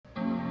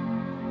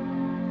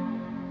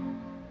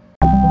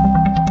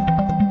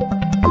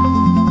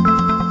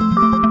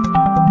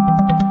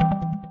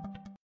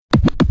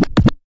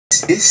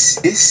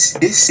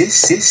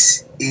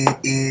it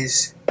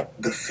is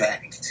the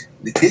fact.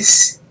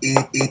 This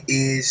it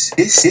is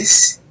this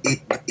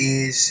it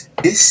is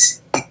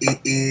this it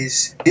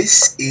is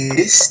this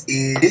is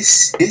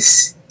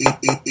this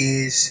it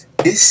is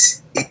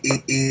this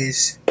it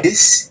is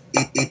this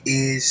it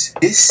is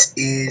this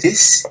is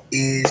this is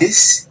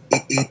this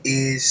it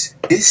is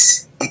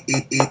this it is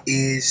this it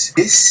is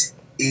this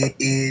it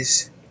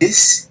is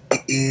this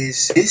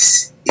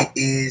it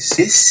is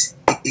this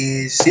it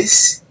is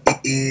this it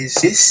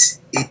is this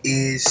it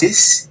is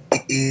this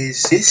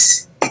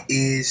it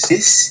is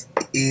this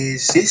it is this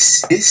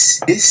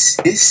is this this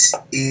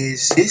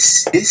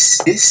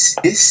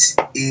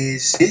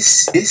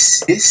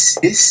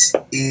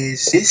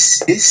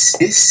is this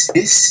is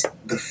this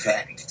the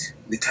fact.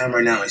 The time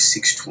right now is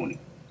 6:20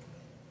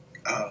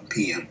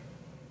 p.m.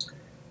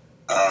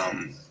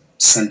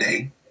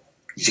 Sunday,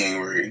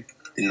 January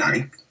the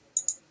 9th.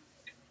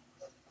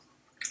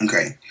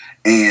 Okay,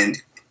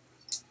 and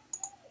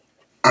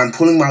I'm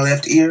pulling my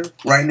left ear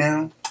right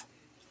now,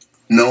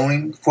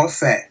 knowing for a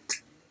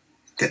fact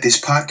that this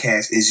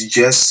podcast is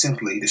just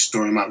simply the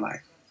story of my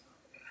life.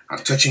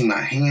 I'm touching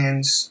my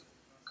hands,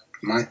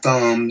 my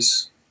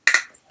thumbs.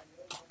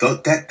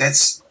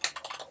 That's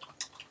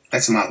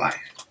my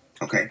life.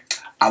 Okay,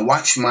 I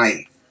watch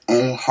my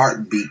own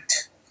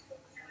heartbeat.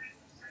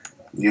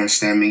 You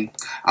understand me?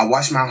 I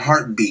watch my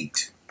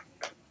heartbeat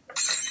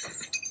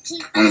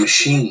on a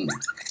machine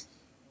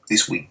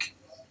this week.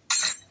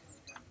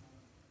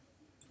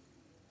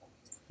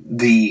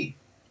 The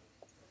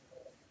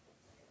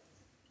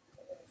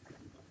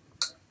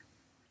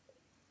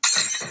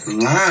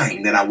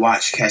line that I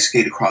watched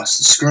cascade across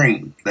the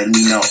screen let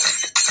me know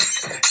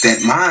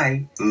that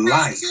my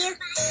life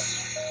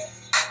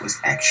was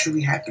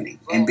actually happening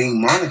and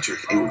being monitored.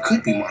 It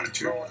could be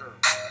monitored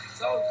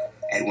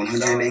at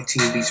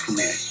 118 beats per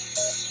minute,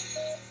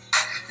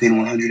 then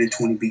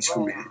 120 beats per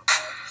minute,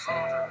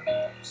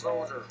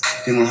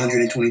 then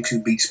 122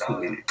 beats per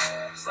minute.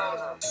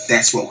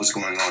 That's what was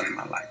going on in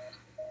my life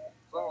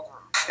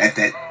at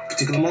that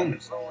particular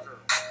moment.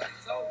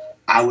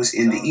 I was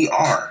in the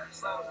ER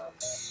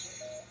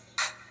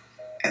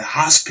at a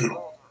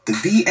hospital, the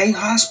VA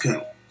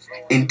hospital,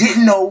 and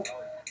didn't know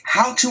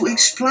how to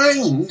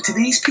explain to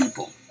these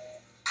people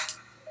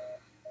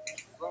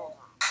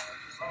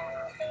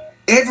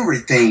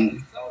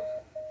everything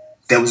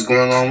that was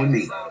going on with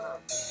me.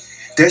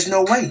 There's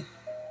no way.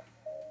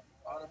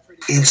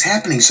 It was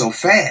happening so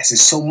fast and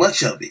so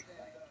much of it.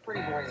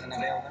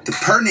 The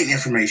pertinent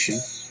information: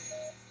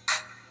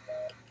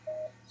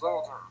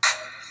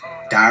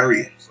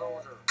 diarrhea,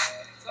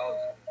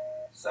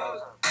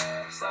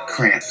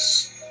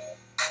 cramps,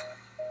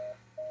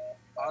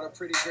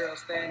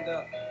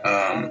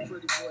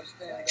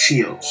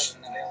 chills,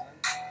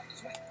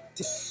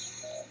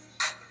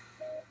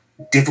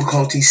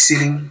 difficulty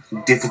sitting,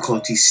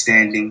 difficulty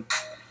standing.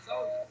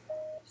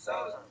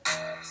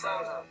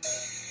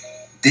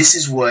 This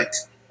is what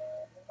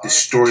the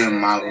story of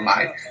my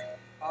life.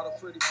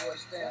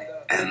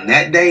 And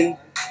that day,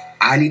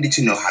 I needed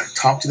to know how to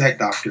talk to that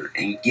doctor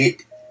and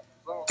get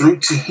through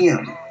to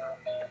him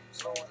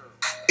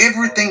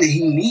everything that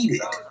he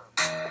needed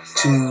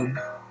to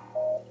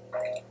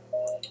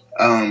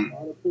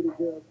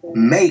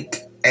make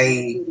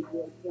a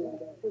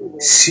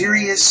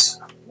serious,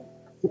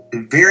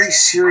 very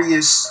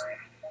serious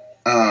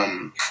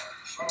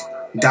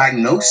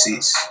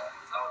diagnosis,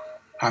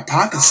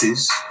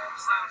 hypothesis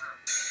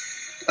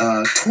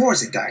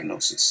towards a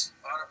diagnosis.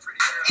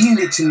 He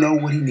needed to know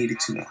what he needed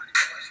to know.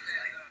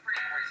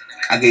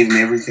 I gave him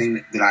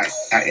everything that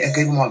I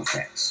gave him all the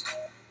facts.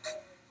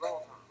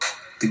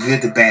 The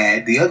good, the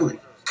bad, the ugly.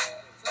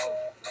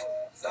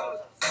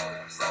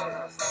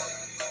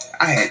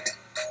 I had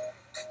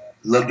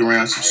lugged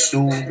around some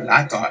stool that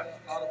I thought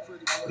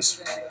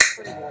was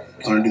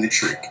going to do the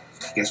trick.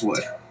 Guess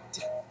what?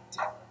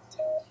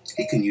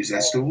 He couldn't use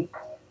that stool.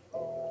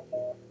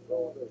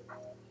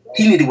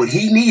 He needed what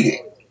he needed.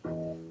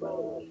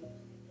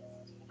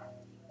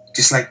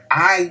 Just like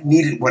I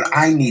needed what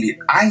I needed.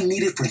 I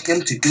needed for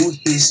him to do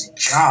his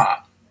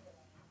job.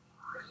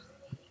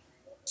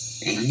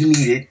 And he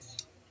needed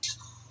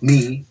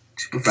me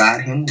to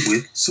provide him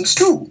with some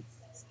stool.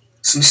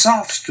 Some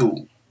soft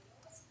stool.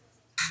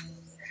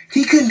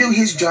 He couldn't do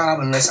his job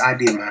unless I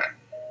did mine.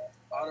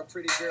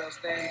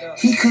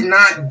 He could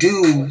not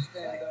do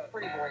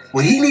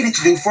what he needed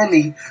to do for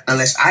me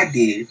unless I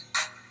did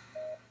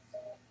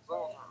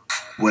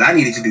what I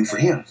needed to do for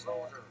him.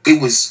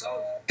 It was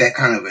that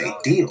kind of a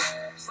deal.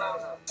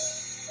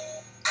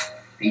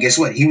 And guess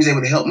what? He was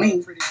able to help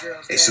me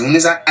as soon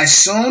as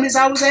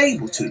I was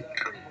able to.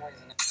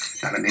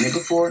 Not a minute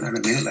before, not a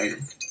minute later.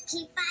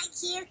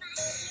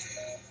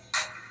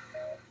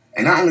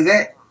 And not only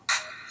that,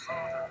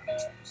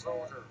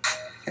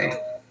 okay,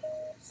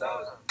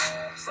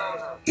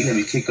 he let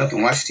me kick up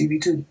and watch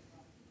TV too.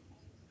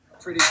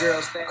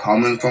 Called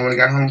me on the phone when I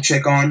got home,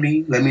 check on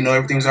me, let me know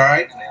everything was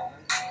alright.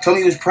 Told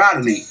me he was proud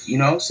of me,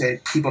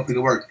 said keep up the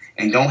good work.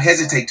 And don't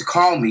hesitate to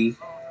call me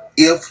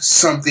if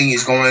something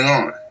is going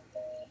on.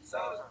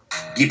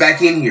 Get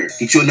back in here.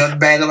 Get you another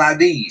bag of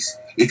IVs.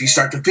 If you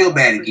start to feel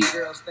bad again,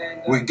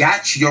 we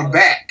got your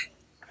back.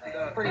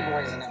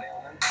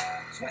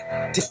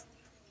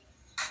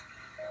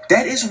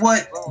 That is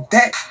what,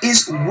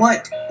 that's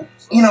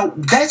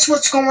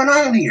what's going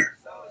on here.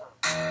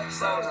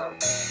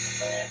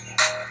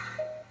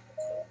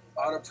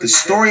 The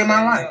story of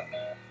my life.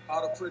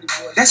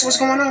 That's what's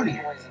going on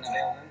here.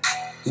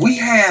 We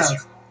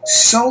have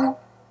so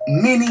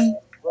many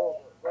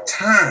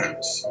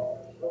times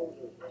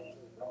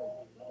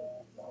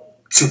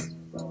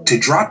to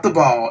drop the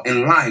ball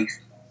in life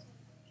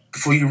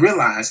before you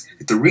realize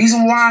that the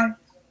reason why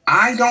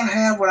I don't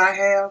have what I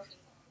have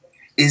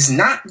is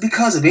not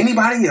because of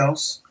anybody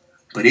else,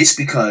 but it's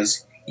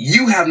because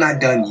you have not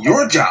done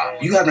your job.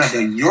 You have not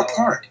done your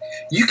part.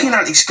 You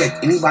cannot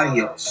expect anybody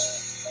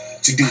else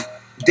to do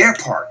their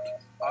part,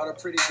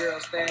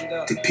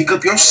 to pick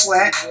up your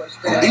slack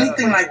or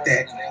anything like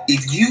that,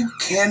 if you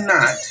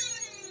cannot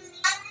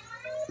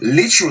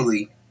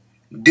literally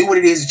do what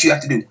it is that you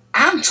have to do.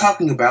 I'm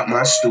talking about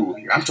my stool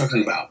here. I'm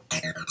talking about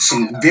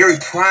some very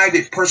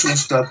private, personal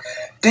stuff,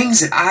 things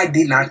that I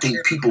did not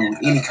think people with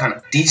any kind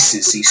of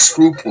decency,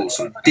 scruples,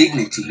 or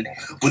dignity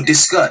would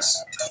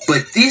discuss.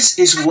 But this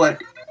is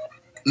what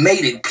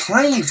made it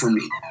plain for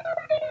me.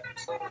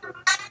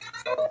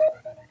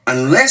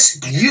 Unless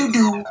you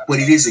do what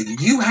it is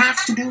that you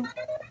have to do,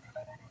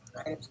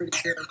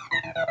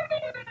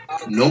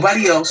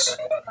 nobody else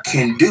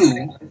can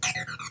do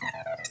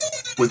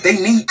what they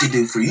need to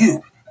do for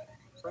you.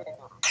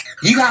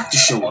 You have to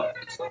show up.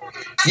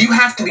 You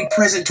have to be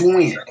present to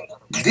win.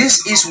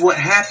 This is what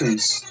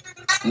happens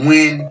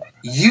when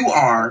you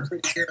are,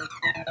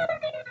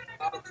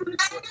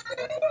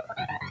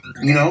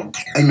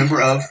 a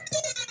member of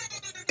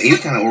any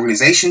kind of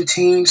organization,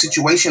 team,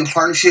 situation,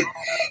 partnership.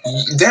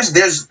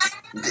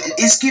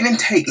 It's give and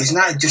take. It's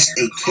not just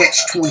a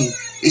catch-20.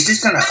 It's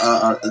just kind of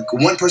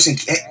one person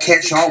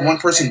catch all, one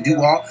person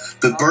do all.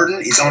 The burden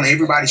is on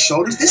everybody's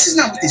shoulders. This is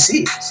not what this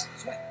is.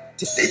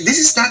 This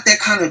is not that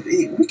kind of.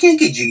 We can't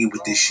get jiggy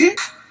with this shit.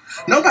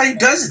 Nobody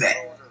does that.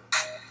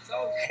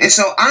 And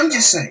so I'm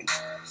just saying,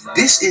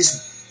 this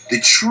is the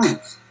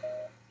truth.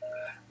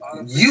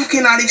 You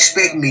cannot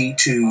expect me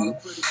to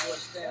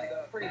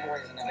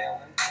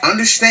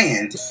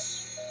understand,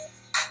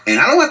 and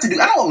I don't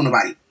owe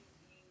nobody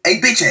a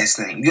bitch ass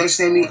thing. You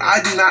understand me? I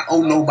do not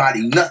owe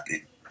nobody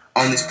nothing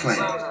on this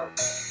planet.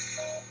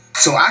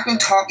 So I can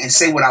talk and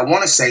say what I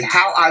want to say,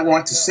 how I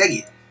want to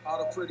say it.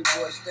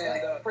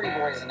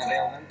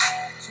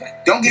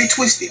 Don't get it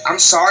twisted. I'm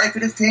sorry if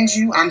it offends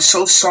you. I'm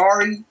so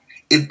sorry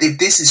if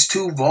this is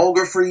too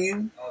vulgar for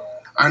you.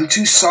 I'm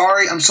too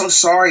sorry. I'm so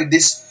sorry if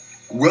this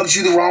rubs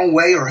you the wrong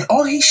way, or,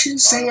 oh, he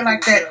shouldn't say it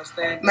like that.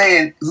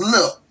 Man,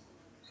 look,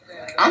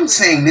 I'm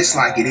saying this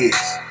like it is.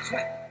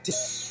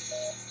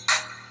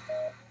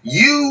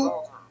 You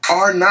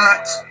are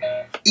not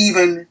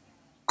even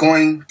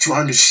going to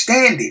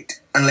understand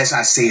it unless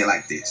I say it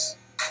like this.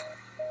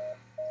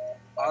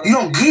 You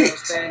don't get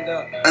it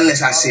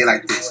unless I say it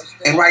like this.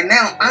 And right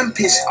now, I'm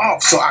pissed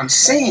off, so I'm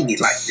saying it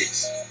like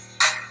this.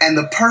 And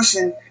the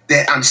person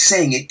that I'm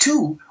saying it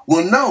to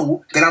will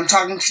know that I'm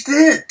talking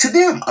to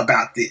them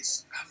about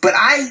this. But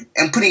I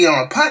am putting it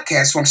on a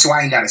podcast form, so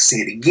I ain't got to say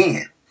it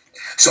again.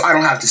 So I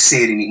don't have to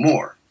say it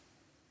anymore.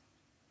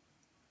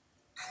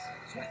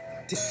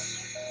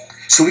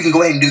 So we can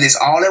go ahead and do this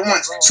all at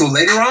once. So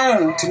later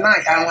on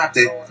tonight, I don't have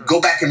to go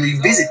back and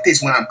revisit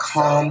this when I'm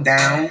calmed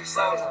down,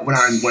 when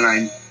I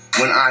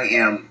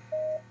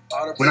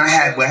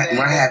have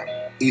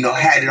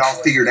had it all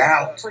figured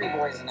out,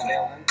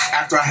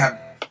 after I have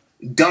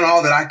done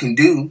all that I can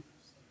do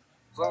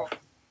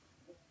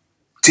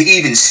to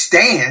even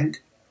stand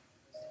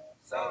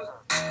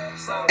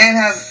and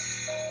have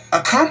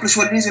accomplished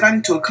what it is that I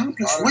need to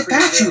accomplish.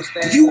 Without you,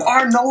 you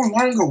are no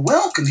longer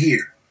welcome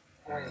here.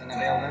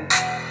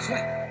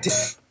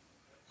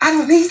 I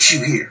don't need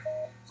you here.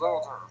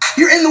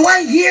 You're in the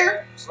way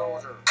here.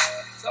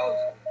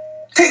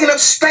 Taking up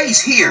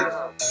space here.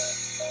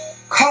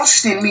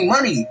 Costing me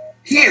money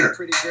here.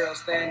 Pretty girls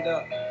stand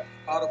up.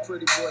 All the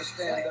pretty boys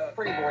stand up.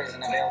 Pretty boys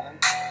in the building.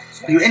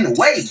 You're in the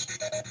way.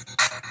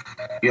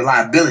 You're a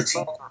liability.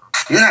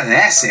 You're not an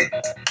asset.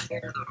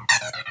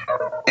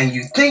 And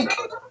you think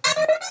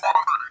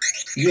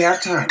you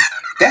have time.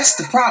 That's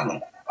the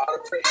problem.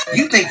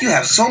 You think you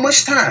have so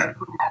much time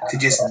to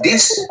just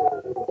diss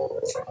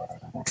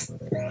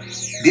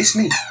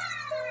me.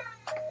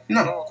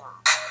 No.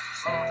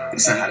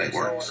 That's not how that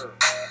works.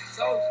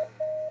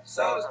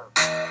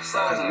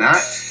 I'm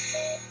not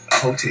a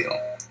hotel.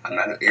 I'm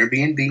not an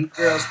Airbnb.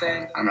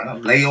 I'm not a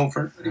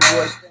layover.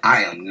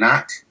 I'm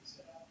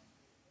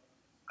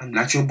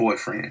not your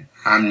boyfriend.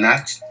 I'm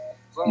not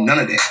none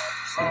of that.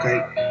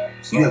 Okay?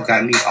 You have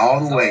got me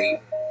all the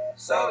way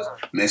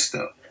messed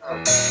up.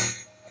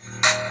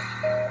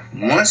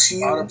 Once you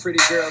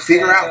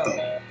figure out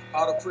though,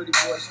 how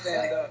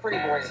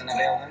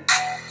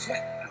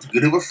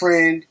good of a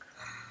friend,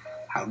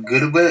 how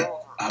good of a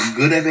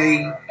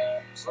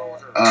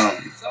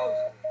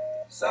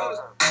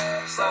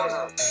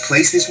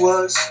place this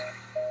was,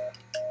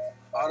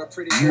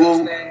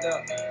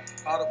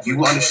 you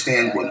will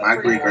understand what my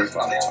great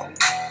grandfather told me.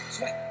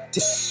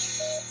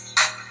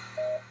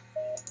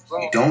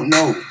 You don't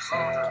know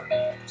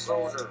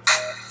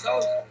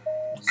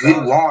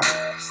good water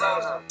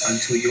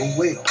until your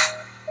well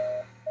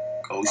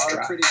goes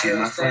dry. And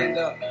my friend,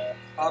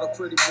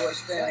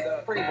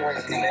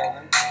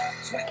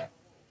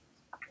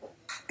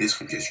 this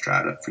one just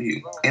dried up for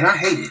you. And I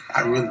hate it.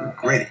 I really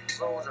regret it.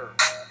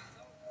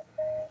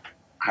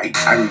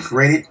 I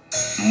regret it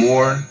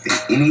more than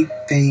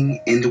anything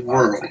in the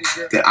world,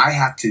 that I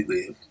have to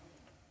live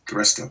the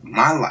rest of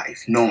my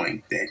life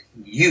knowing that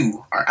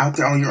you are out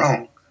there on your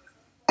own.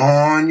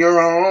 On your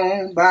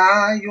own,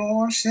 by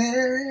yourself.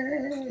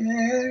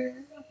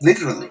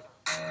 Literally.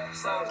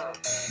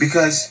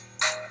 Because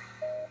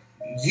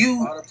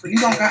you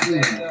don't got me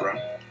with you, bro.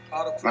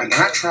 Like, and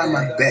I tried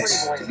my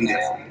best to be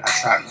there for you. I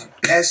tried my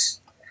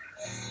best.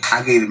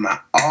 I gave it my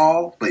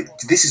all. But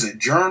this is a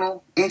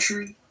journal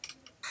entry.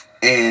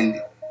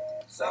 And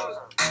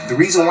the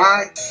reason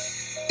why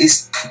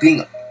it's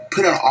being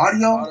put on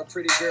audio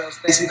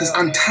is because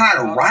I'm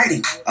tired of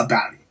writing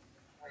about it.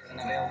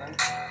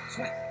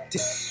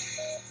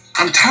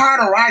 I'm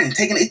tired of writing.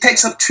 It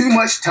takes up too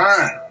much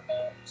time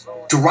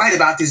to write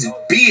about this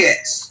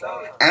BS.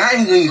 And I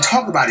ain't even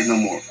talk about it no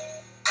more.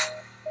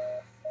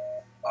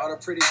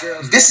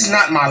 This is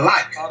not my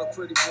life.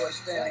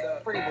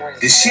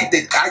 The shit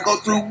that I go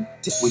through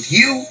with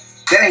you,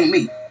 that ain't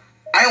me.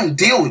 I don't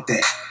deal with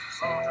that.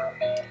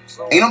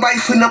 Ain't nobody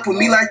putting up with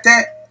me like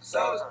that.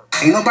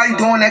 Ain't nobody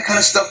doing that kind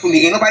of stuff for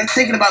me. Ain't nobody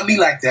thinking about me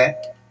like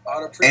that.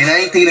 And I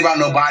ain't thinking about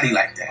nobody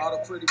like that.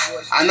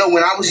 I know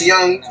when I was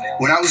young,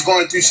 when I was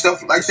going through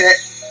stuff like that,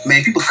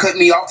 man, people cut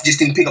me off, just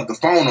didn't pick up the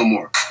phone no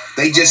more.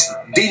 They just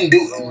didn't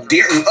do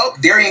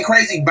it. Darian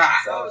crazy, bye.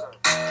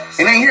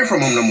 And I ain't hear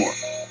from them no more.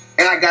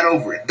 And I got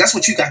over it. That's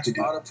what you got to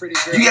do.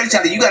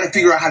 You got to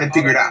figure out how to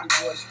figure it out.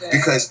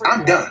 Because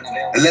I'm done.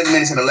 11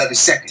 minutes and 11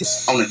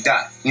 seconds on the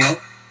dot. You know?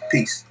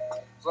 Peace.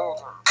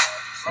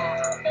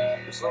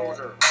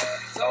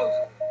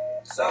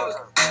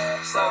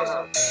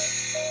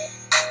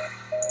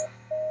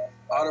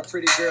 All the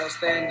pretty girls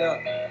stand up.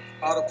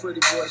 All the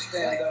pretty boys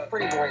stand up.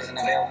 Pretty boys in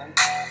the building.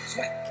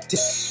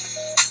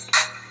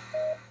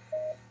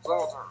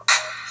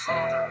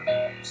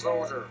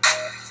 Soldier.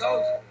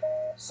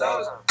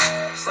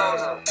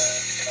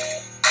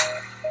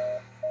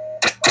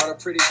 All the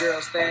pretty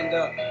girls stand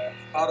up.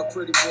 All the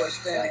pretty boys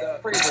stand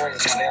up. Pretty boys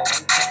in the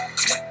building.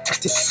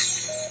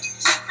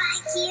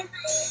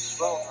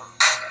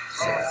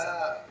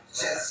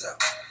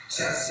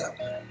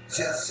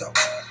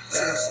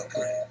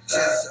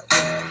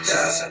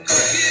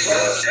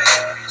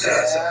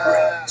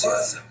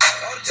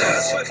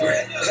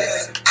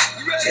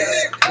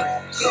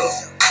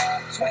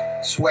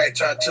 Swag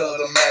try to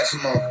the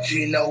maximum.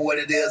 She know what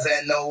it is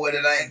and know what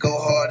it ain't. Go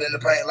hard in the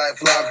paint like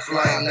flock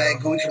flame. Name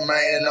Gucci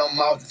Mane and I'm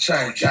off the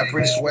chain. Got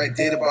pretty swag,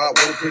 did about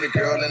with a pretty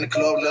girl in the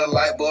club. Little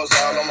light bulbs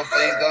all on my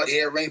finger.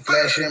 Earring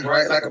flashing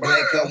bright like a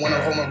blinker. When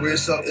I hold my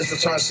wrist up, it's a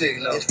turn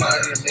signal. It's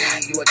finer than me,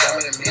 you a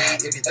diamond than me.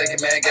 If you think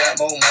a man got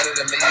more money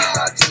than me,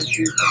 not to the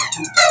street,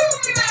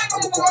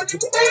 I'm a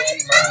quadruple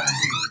OG man.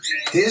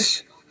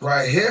 This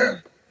right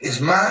here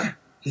is my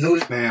new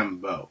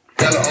Lambo.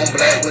 Yellow on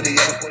black with a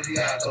yellow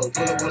Forgiato.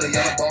 Pull up with a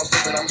yellow ball,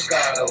 sippin' on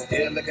Moscato.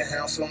 Yeah, looking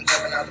handsome,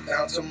 jumping out the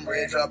pound. Some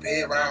red drop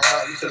head, round.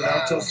 Used to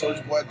learn to a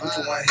soldier boy, Gucci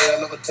one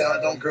hell of a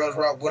town. Them girls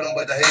rock with them,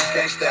 but the haters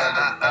can't stand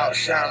them. I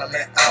outshine them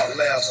and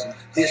outlast them.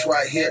 This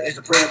right here is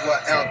the pretty boy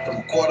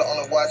anthem. Quarter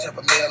on the watch, half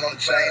a million on the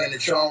chain. And the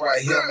charm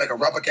right here make a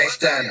rapper can't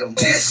stand them.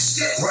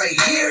 This right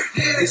here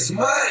is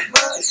my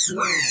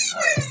swag.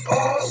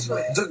 All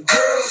the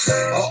girls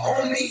are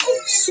on me.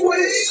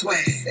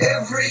 Swag.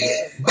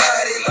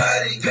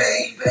 Everybody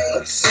pay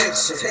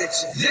attention.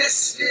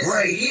 This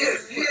right here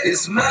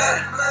is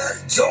my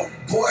dope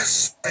boy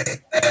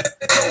swag.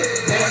 Dope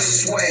boy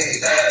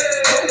swag.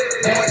 Dope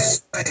boy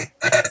swag.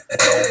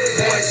 Dope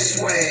boy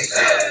swag.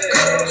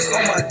 Girls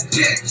on my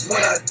dick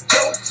when I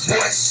dope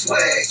boy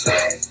swag.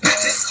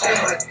 Bitches on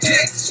my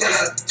dick when I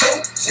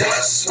dope boy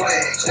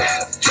swag.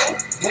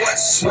 Dope boy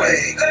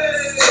swag.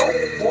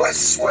 Dope boy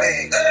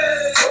swag.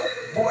 Dope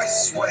boy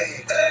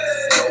swag.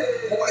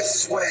 Dope boy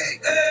swag.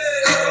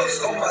 Girls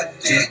on my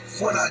dick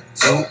when I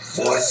dope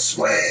boy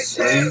swag.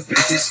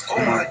 Bitches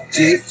on my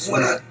dick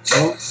when I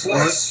dope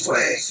boy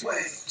swag.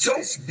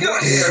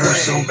 It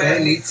hurts so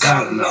bad, need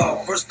time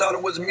off. First thought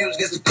it was the music,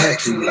 gets the pack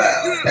too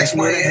loud. Asked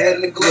me what I had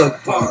in the glove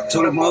box.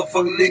 Told that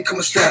motherfucker didn't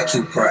come strapped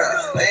too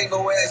proud. I ain't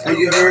gon' ask me,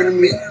 you heard of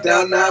me?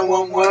 Down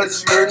 911,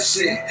 it's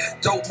emergency.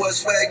 Dope boy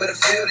swag, better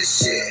feel this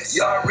shit.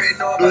 Y'all already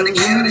know I'm about to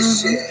kill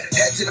this shit.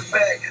 Hat to the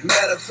back,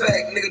 matter of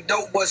fact, nigga,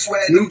 dope boy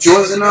swag. New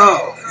Jordans and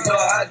all. You know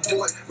how I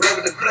do it,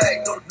 river the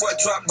black. Know the boy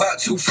drop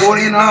about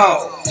 240 and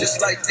all.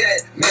 Just like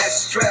that,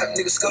 match strap,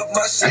 nigga, scuff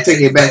my shit. I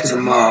take it back to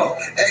the mall.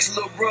 Ask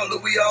little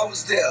brother, we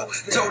always there.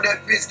 Told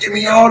that bitch, give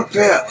me all the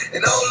pep.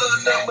 And all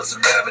the numbers,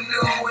 some revenue,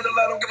 and a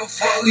lot don't give a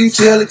fuck. You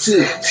tell it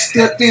too.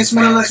 Stepped in,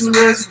 smelling like some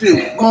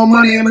residue. More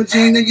money in my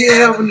jeans than you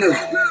ever knew.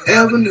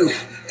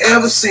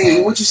 ever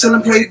seen. What you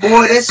selling,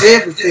 Playboy? That's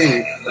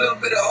everything. A little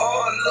bit of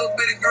hard, a little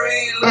bit of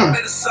green, a little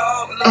bit of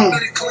salt, a little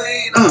bit of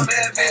clean. I'm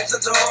having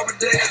such a horrible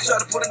day. I try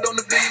to put it on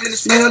the beam and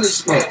Smell the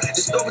smoke.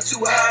 it's over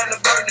too high and I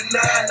burned the 9.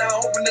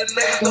 Now open the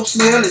lid, Don't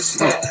smell the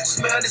smoke.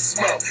 Smell the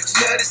smoke,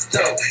 smell the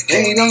dope.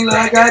 Ain't no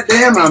lie,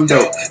 goddamn, I'm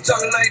dope.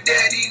 Talking like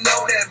that, he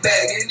know that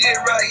bag. And then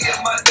right here,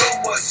 my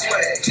dope boy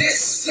swag.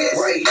 This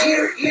right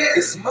here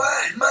is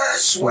my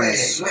swag.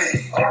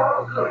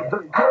 All of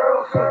the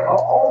girls are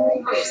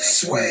on me.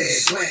 Swag.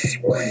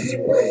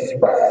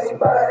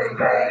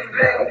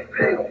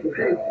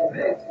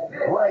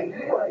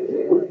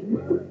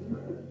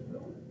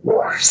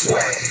 Boy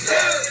swag,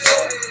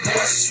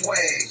 boy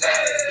swag,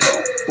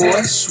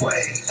 boy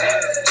swag,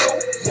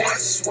 boy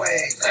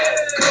swag.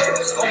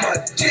 Girls on my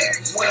dick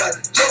when I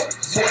dope,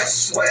 boy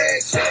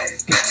swag.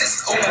 Bitches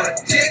on my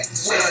dick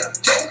when I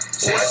dope,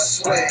 boy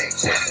swag.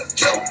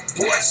 Dope,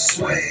 boy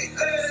swag,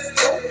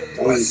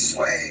 boy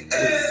swag,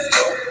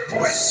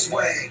 boy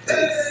swag,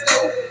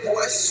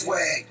 boy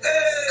swag.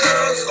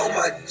 Girls on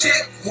my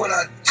dick when I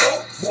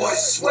dope, boy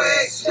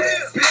swag.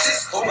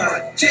 Bitches on my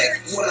dick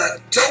when I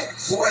dope,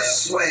 boy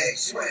swag.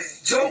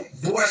 Dope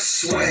boy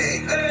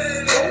swag.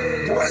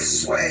 Dope boy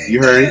swag. You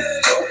heard it?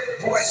 Dope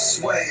boy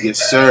swag. Yes,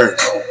 sir.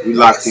 We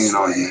locked in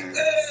on it, man.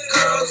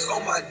 Girls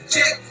on my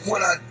dick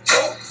when I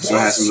dope. So I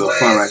have some little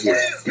fun right here.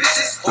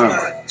 Bitches on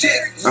my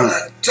dick when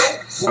I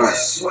dope boy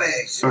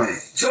swag.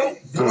 Dope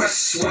boy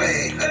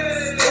swag.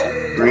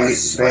 Bring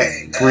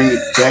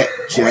it back,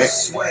 Jack.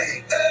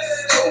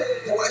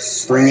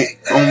 Bring it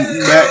on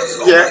back,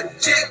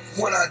 Jack.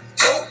 When I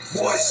dope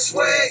boy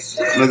swag.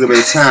 Look at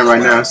the time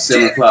right now, it's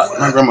 7 o'clock.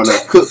 My grandmother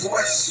cooked.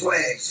 Boy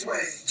swag.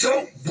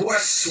 Dope boy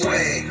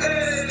swag.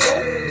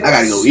 I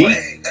gotta go eat.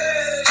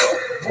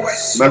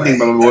 But I'm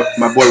thinking about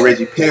my boy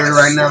Reggie Perry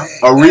right now.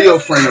 A real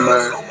friend of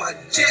mine.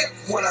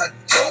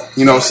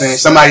 You know what I'm saying?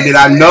 Somebody that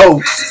I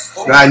know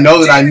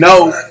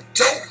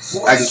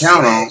I can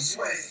count on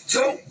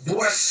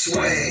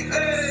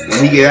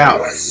when he get out.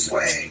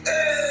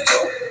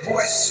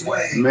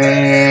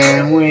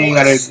 Man, we ain't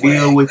gotta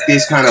deal with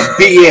this kind of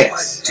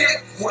BS.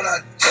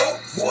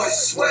 Boy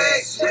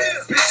swag,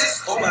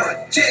 bitches on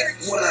my dick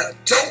when I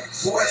dope,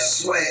 boy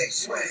swag,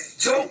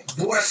 dope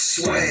boy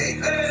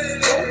swag,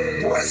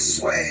 dope boy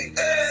swag,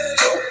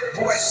 dope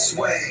boy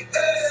swag,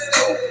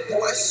 dope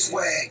boy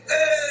swag.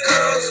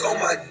 Girls on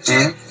my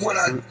dick when I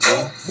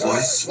dope,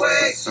 boy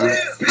swag,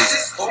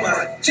 bitches on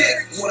my dick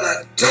when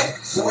I dope,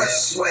 boy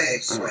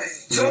swag,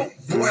 dope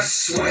boy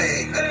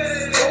swag,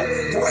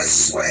 dope boy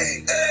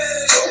swag, dope boy swag,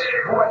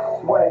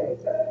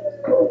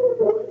 dope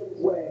boy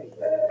swag.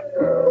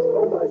 Girls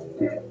on my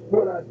dick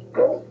when I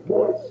dope,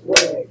 boy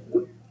swag.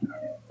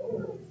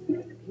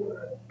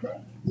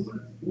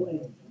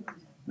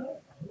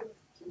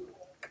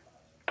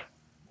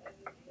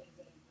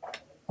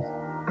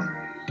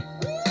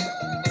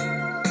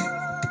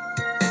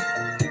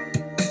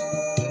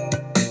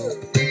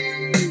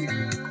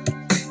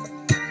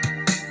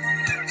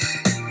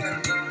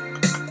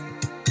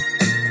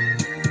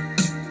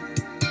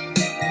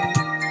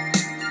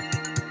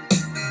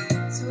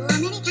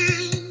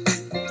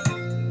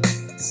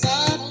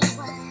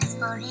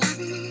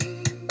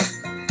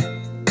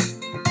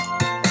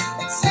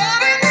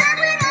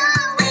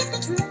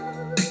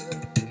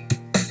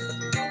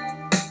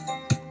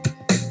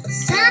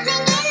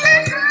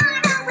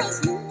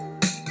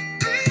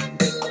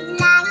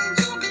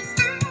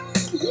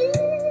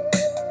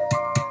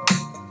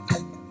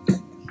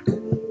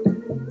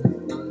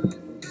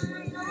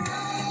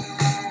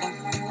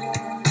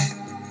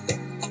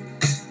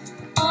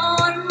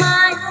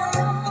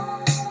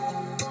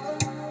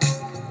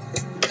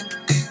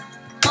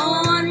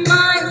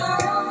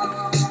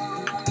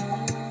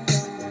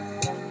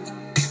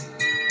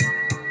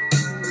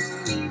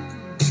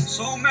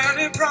 So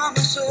many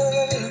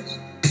promises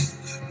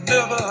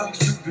never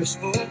to be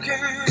spoken.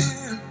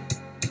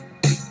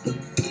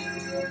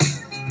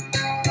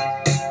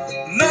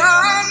 Now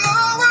I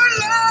know what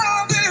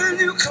loving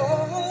you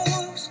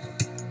cost.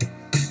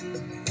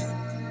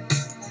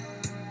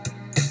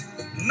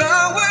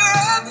 Now we're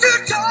up to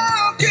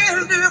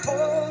talking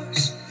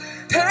divorce,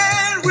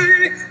 and we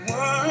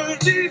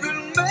weren't even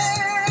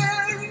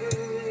married.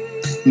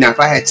 Now, if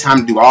I had time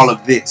to do all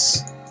of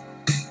this,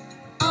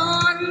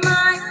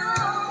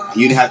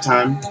 you didn't have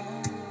time,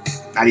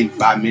 not even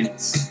 5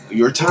 minutes of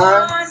your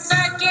time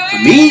for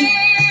me,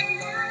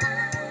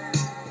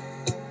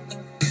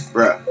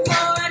 bruh.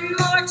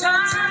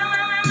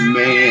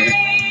 Man,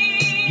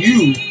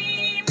 you.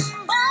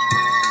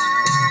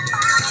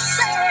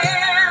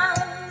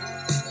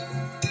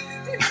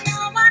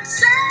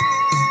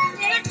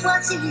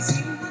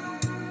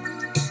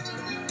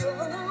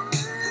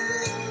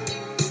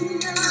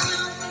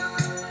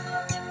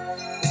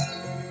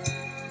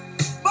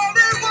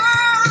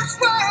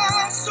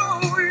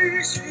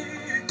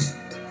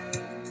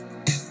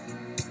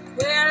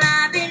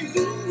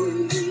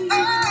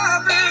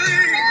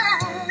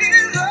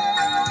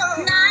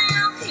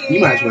 You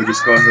might as well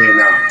just go ahead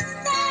now.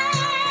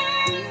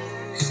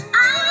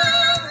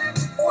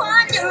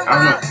 I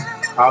don't know.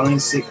 Call in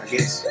sick, I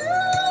guess.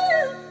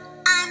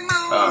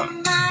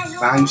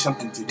 Find you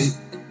something to do.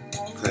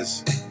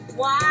 Because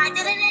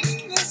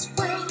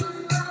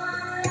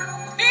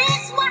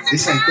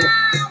this ain't that.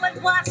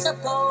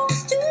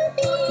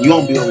 You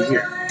won't be over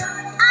here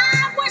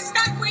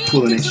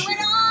pulling that shit.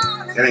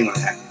 That ain't gonna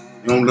happen.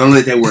 Don't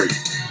let that worry.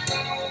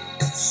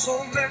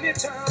 So many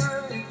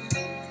times,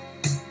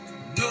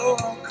 no,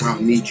 I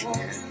don't need you,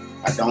 man.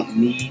 I don't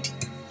need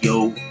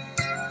your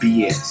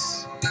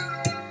BS.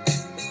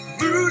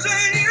 Losing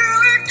you,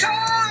 it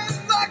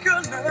comes like a I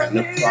got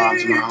enough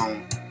problems of my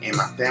own and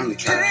my family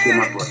trying to kill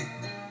my brother.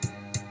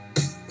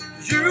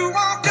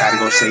 Gotta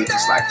go save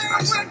his life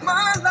tonight, son.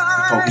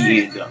 Before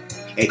he end up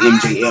at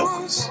MJ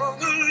Elvis.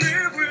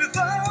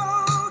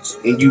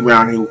 And you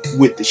round here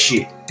with the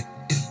shit.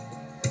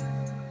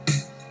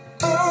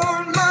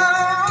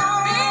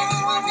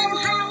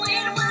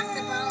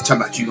 Talking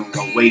about you gonna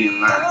go wait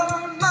in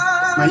line.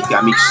 Man, you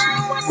got me,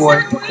 boy,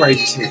 you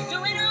crazy as hell.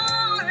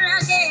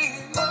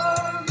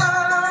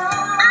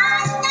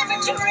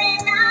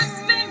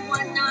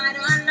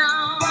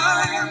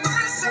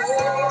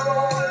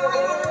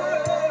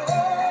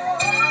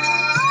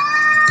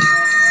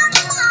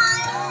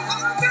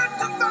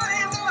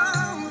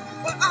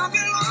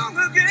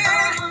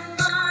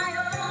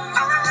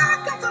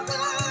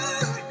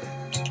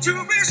 To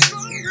be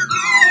stronger.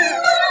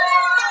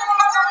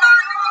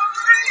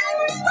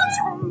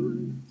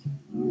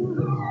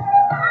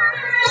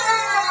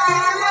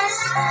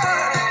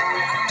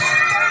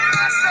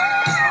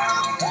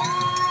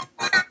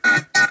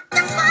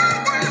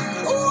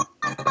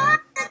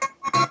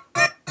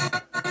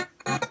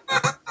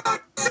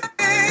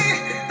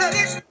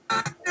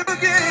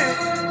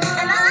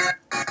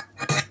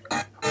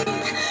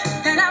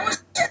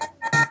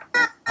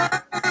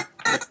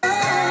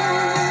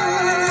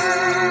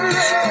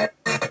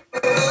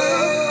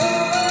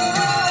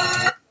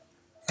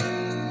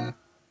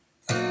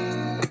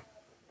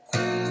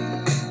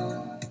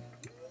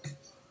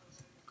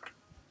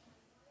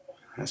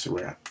 That's a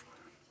wrap.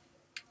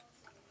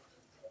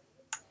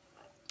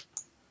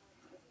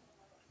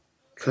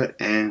 Cut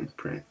and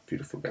print.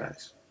 Beautiful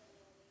guys.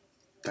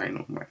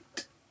 Dynamite.